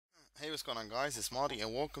What's going on, guys? It's Marty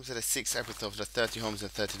and welcome to the 6th episode of the 30 homes in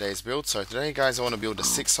 30 days build. So today, guys, I want to build a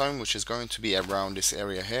 6th home, which is going to be around this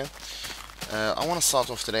area here. I want to start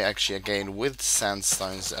off today actually again with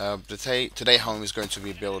sandstones. Today home is going to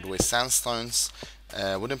be built with sandstones,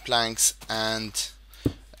 wooden planks and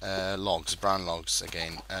logs, brown logs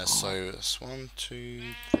again. So that's 1, 2,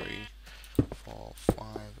 3, 4, 5,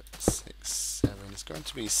 6, 7. It's going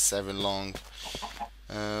to be 7 long.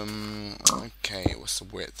 Okay, what's the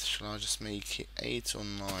width? Should I just make it 8 or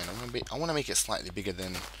 9? I want to make it slightly bigger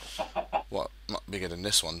than, well, not bigger than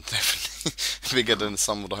this one, definitely bigger than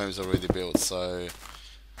some of the homes already built. So,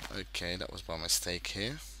 okay, that was by mistake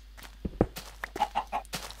here.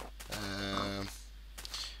 I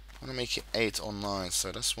want to make it 8 or 9.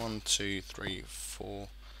 So that's 1, 2, 3, 4,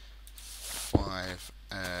 5,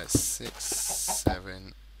 6,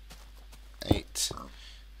 7, 8.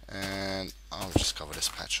 And I'll just cover this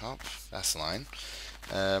patch up. That's 9.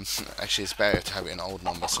 Actually, it's better to have it in old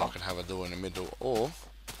number so I can have a door in the middle. Or,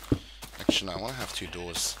 actually, no, I want to have 2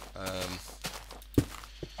 doors. I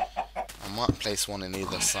might place one in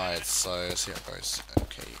either side. So let's see how it goes.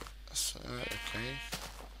 Okay, so, okay.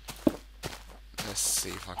 Let's see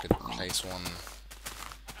if I could place one.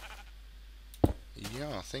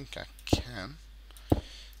 Yeah, I think I can.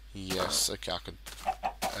 Yes, okay, I could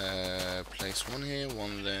place one here,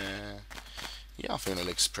 one there. Yeah, I think it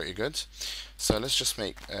looks pretty good. So let's just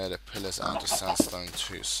make the pillars out of sandstone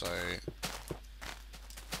too. So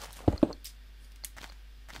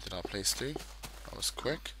did I place 2? That was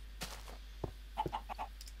quick.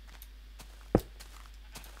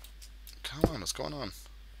 Come on, what's going on?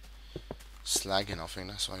 Slagging, I think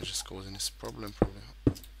that's why it's just causing this problem probably.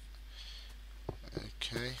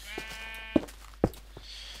 Okay.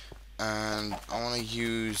 And I want to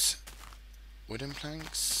use wooden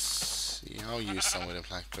planks. Yeah, I'll use some wooden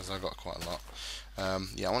planks because I got quite a lot.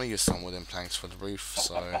 Yeah, I want to use some wooden planks for the roof.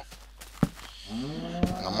 So,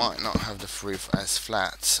 and I might not have the roof as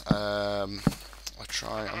flat. I'll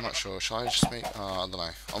try. I'm not sure. Shall I just make? I don't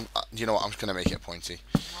know. You know what? I'm just gonna make it pointy.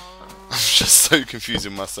 I'm just so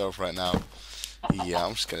confusing myself right now. Yeah,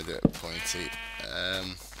 I'm just gonna do it pointy.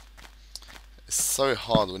 It's so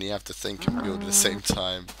hard when you have to think and build at the same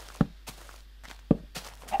time.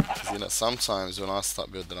 You know, sometimes when I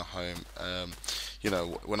start building a home, you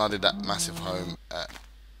know, when I did that massive home at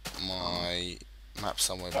my map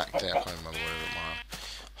somewhere back there, I can't remember where my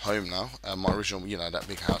home now, my original, you know, that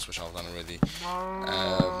big house which I've done already.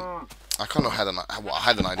 I kind of had I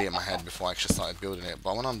had an idea in my head before I actually started building it,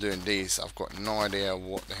 but when I'm doing these, I've got no idea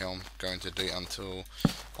what the hell I'm going to do until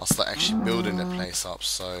I start actually building the place up.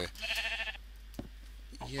 So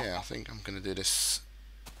yeah, I think I'm gonna do this.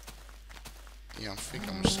 Yeah, I think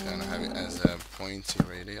I'm just gonna have it as a pointy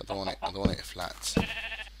really. I don't want it flat.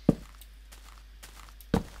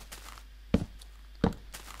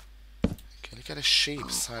 Okay, look at the sheep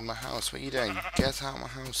inside my house. What are you doing? Get out of my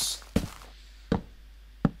house.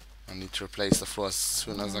 I need to replace the floor as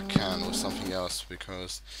soon as I can with something else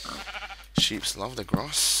because sheep love the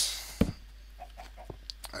grass.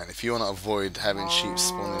 And if you want to avoid having sheep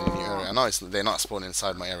spawning in your area, I know they're not spawning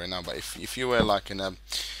inside my area now, but if you were like in a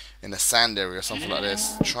sand area or something like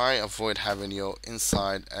this, try avoid having your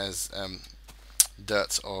inside as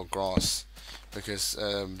dirt or grass because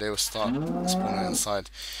they will start spawning inside.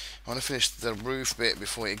 I want to finish the roof bit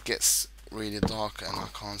before it gets really dark and I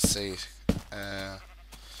can't see.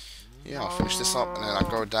 Yeah, I'll finish this up and then I'll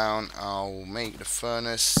go down. I'll make the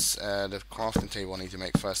furnace, the crafting table I need to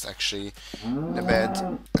make first actually, the bed,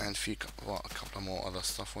 and a couple of more other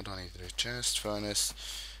stuff. What do I need to do? Chest, furnace,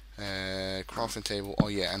 crafting table. Oh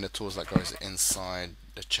yeah, and the tools that goes inside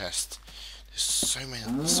the chest. There's so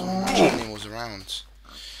much animals around.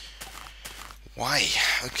 Why?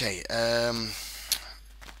 Okay.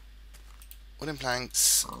 Wooden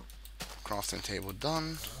planks. Crafting table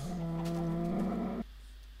done.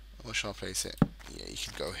 Where shall I place it? Yeah, you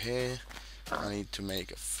could go here. I need to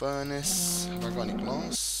make a furnace. Have I got any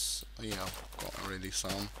glass? Oh yeah, I've got already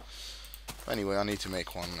some. But anyway, I need to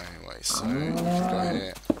make one anyway. So you can go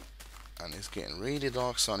here. And it's getting really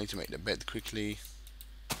dark, so I need to make the bed quickly.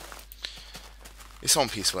 It's on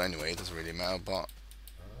peaceful anyway, it doesn't really matter, but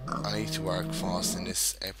I need to work fast in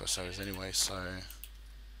this episode anyway, so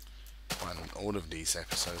well, in all of these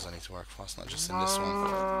episodes I need to work fast, not just in this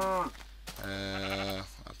one.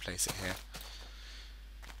 I'll place it here.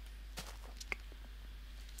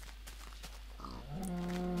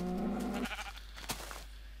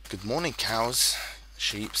 Good morning, cows,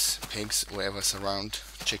 sheeps, pigs, whatever's around,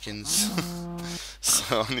 chickens.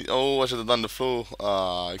 So I need, oh, I should have done the floor.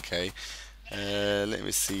 Ah, okay. Let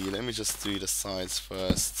me see. Let me just do the sides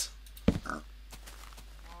first.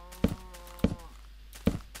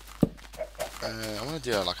 I want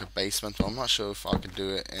to do like a basement, but I'm not sure if I could do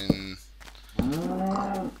it in.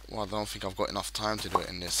 Well, I don't think I've got enough time to do it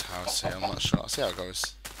in this house here. I'm not sure. I'll see how it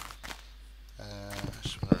goes.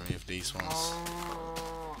 Just want to remove these ones.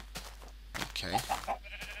 Okay.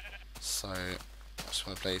 So I just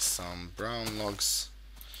want to place some brown logs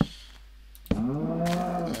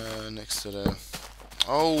next to the.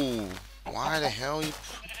 Oh, why the hell you?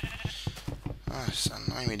 Ah, it's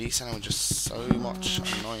annoying me. These animals are just so much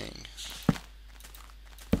annoying.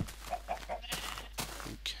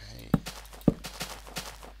 Okay.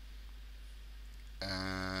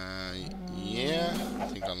 Yeah, I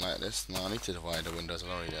think I like this. No, I need to divide the windows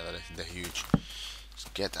already. They're huge.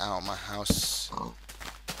 Just get out of my house,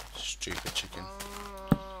 stupid chicken.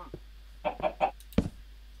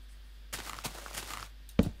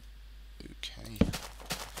 Okay.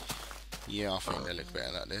 Yeah, I think they look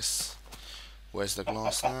better like this. Where's the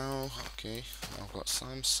glass now? Okay, I've got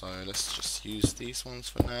some, so let's just use these ones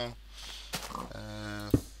for now.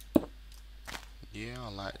 Yeah, I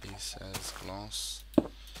like these as glass.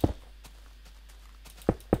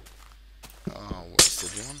 Oh,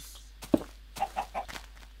 wasted one.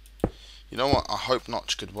 You know what? I hope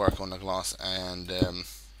Notch could work on the glass and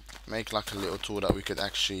make like a little tool that we could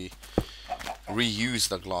actually reuse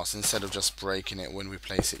the glass instead of just breaking it when we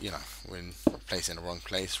place it, you know, when we place it in the wrong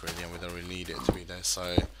place really and we don't really need it to be there.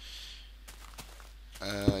 So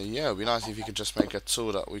yeah, it would be nice if you could just make a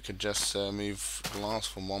tool that we could just move glass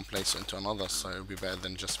from one place into another, so it would be better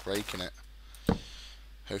than just breaking it.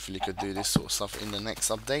 Hopefully you could do this sort of stuff in the next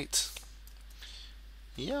update.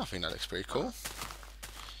 Yeah, I think that looks pretty cool.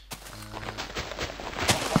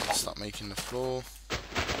 Start making the floor.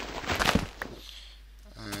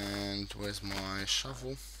 And where's my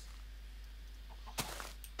shovel?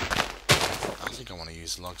 I think I want to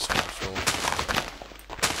use logs for the floor.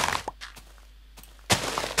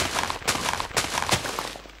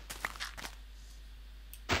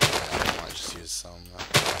 Yeah, I might just use some.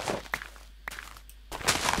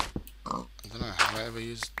 I don't know, have I ever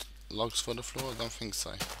used logs for the floor? I don't think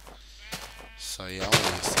so. So yeah, I'm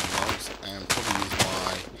gonna use some logs and probably use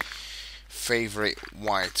my favorite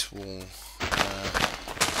white wool.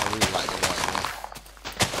 I really like the white wool.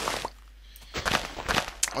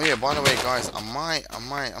 Oh yeah, by the way, guys, I'm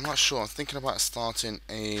not sure. I'm thinking about starting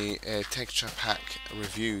a texture pack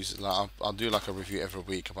reviews. Like I'll do like a review every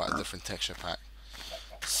week about a different texture pack.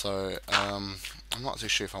 So I'm not too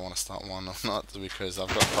sure if I want to start one or not because I've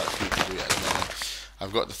got quite a few to do at the moment.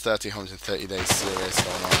 I've got the 30 homes in 30 days series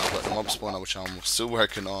going on. I've got the mob spawner, which I'm still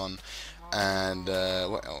working on, and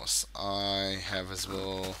what else? I have as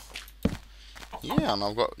well. Yeah, and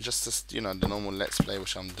I've got just this, you know, the normal let's play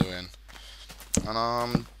which I'm doing,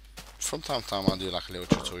 and from time to time I do like a little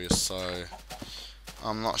tutorial. So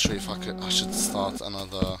I'm not sure if I should start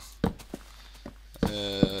another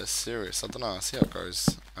series. I don't know. I'll see how it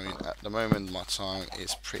goes. I mean, at the moment my time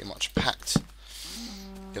is pretty much packed.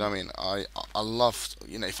 You know what I mean? I love,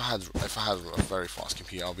 you know, if I had a very fast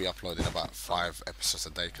computer, I'll be uploading about 5 episodes a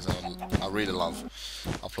day because I really love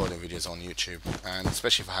uploading videos on YouTube, and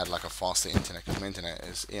especially if I had like a faster internet, because my internet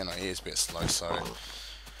is, you know, it is a bit slow, so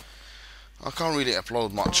I can't really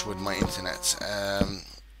upload much with my internet.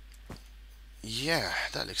 Yeah,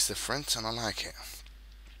 that looks different and I like it.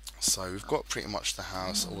 So we've got pretty much the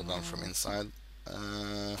house all done from inside.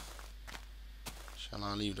 Shall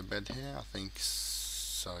I leave the bed here? I think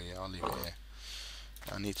so, yeah, I'll leave it here.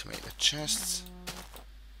 I need to make the chests.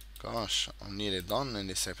 Gosh, I'm nearly done in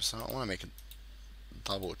this episode. I want to make a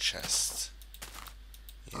double chest.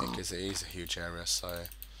 Yeah, because it is a huge area, so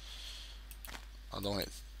I don't want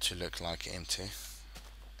it to look like empty.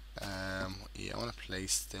 Yeah, I want to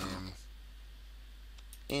place them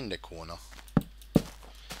in the corner.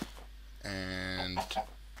 And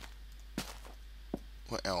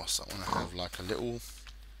what else? I want to have like a little.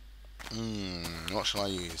 What shall I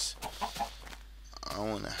use? I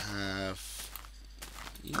want to have.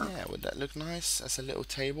 Yeah, would that look nice as a little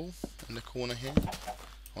table in the corner here?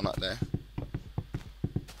 Or not there?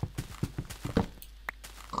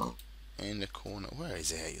 In the corner. Where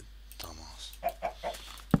is it, you dumbass?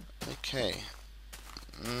 Okay.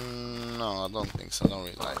 No, I don't think so. I don't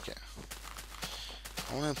really like it.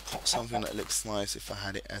 I want to put something that looks nice if I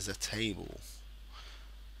had it as a table.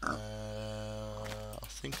 I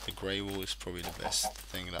think the grey wall is probably the best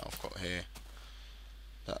thing that I've got here.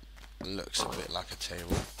 That looks a bit like a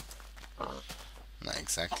table. Not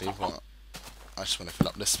exactly, but I just want to fill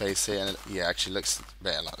up the space here, and it, yeah, actually looks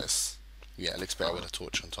better like this. Yeah, it looks better with a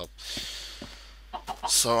torch on top.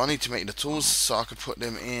 So I need to make the tools so I can put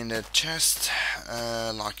them in the chest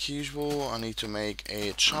like usual. I need to make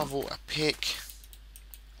a shovel, a pick,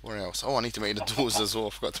 Where else? Oh, I need to make the doors as well. I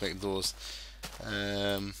forgot to make doors.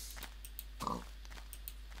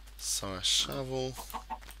 So a shovel,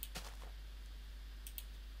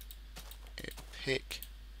 a pick,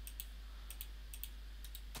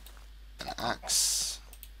 an axe.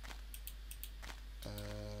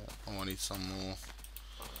 Oh, I need some more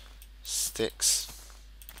sticks.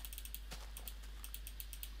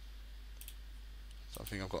 I don't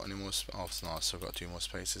think I've got any more. Oh no, I've still got 2 more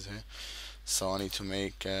spaces here. So I need to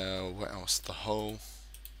make what else? The hoe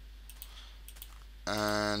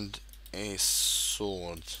and a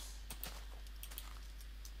sword.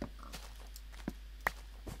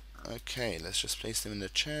 Okay, let's just place them in the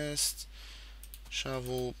chest.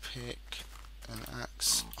 Shovel, pick, an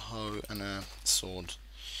axe, hoe, and a sword.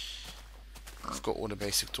 I've got all the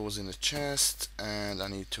basic tools in the chest, and I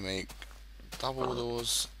need to make double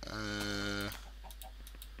doors.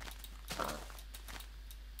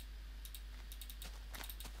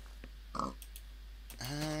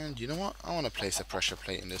 And you know what? I want to place a pressure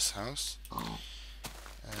plate in this house.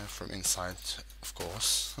 From inside, of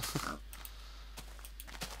course.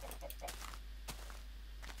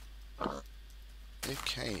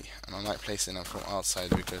 Okay, and I like placing them from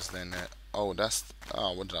outside because then oh,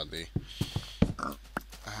 what did I do?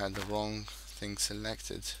 I had the wrong thing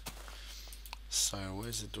selected. So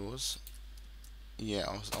where's the doors? Yeah,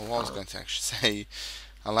 I was going to actually say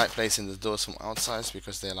I like placing the doors from outside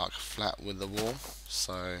because they're like flat with the wall.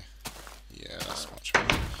 So yeah, that's much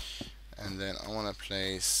better. And then I want to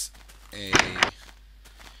place a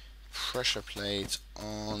pressure plate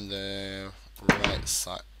on the right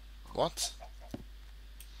side. What?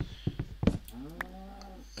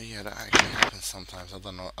 Yeah, that actually happens sometimes. I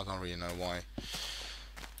don't know. I don't really know why.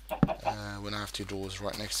 When I have 2 doors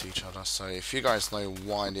right next to each other. So if you guys know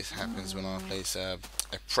why this happens when I place a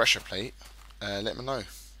pressure plate, let me know.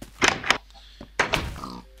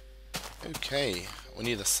 Okay, we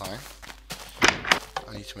need a sign.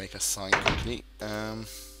 I need to make a sign quickly. Yeah,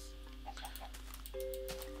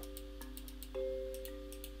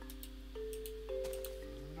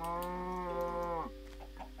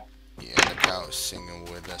 the cow is singing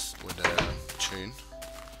with us with a tune,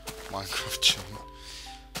 Minecraft tune.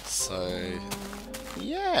 So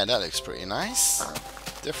yeah, that looks pretty nice.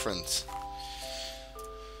 Different.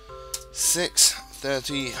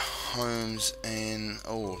 630 homes in.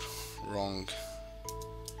 Oh, wrong.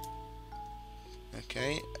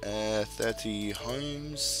 Okay, 30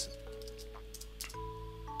 homes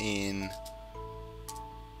in.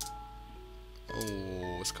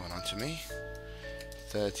 Oh, what's going on to me?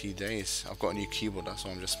 30 days. I've got a new keyboard, that's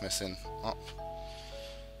why I'm just messing up.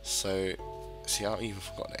 So, see, I even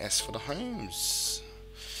forgot the S for the homes.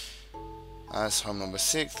 That's home number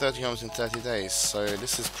 6, 30 homes in 30 days. So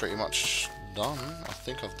this is pretty much done. I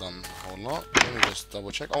think I've done a whole lot. Let me just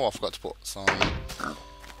double check. Oh, I forgot to put some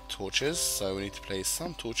torches. So we need to place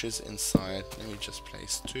some torches inside. Let me just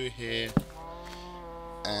place 2 here.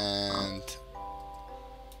 And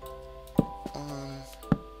 1.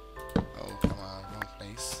 Oh, come on, wrong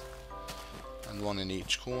place. And 1 in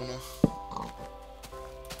each corner.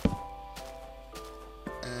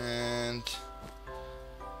 And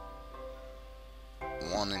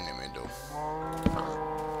 1 in the middle.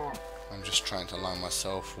 I'm just trying to align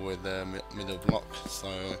myself with the middle block.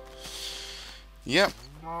 So, yep.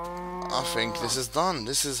 I think this is done.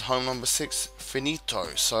 This is home number 6,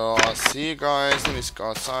 finito. So I'll see you guys. Let me just go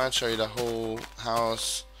outside, show you the whole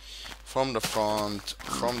house from the front,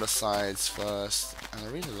 from the sides first. And I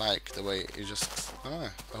really like the way it just, I don't know,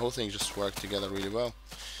 the whole thing just worked together really well.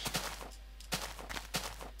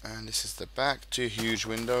 And this is the back, 2 huge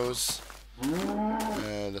windows.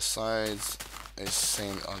 The sides is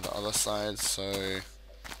same on the other side. So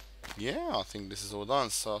yeah, I think this is all done.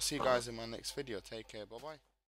 So I'll see you guys in my next video. Take care. Bye bye.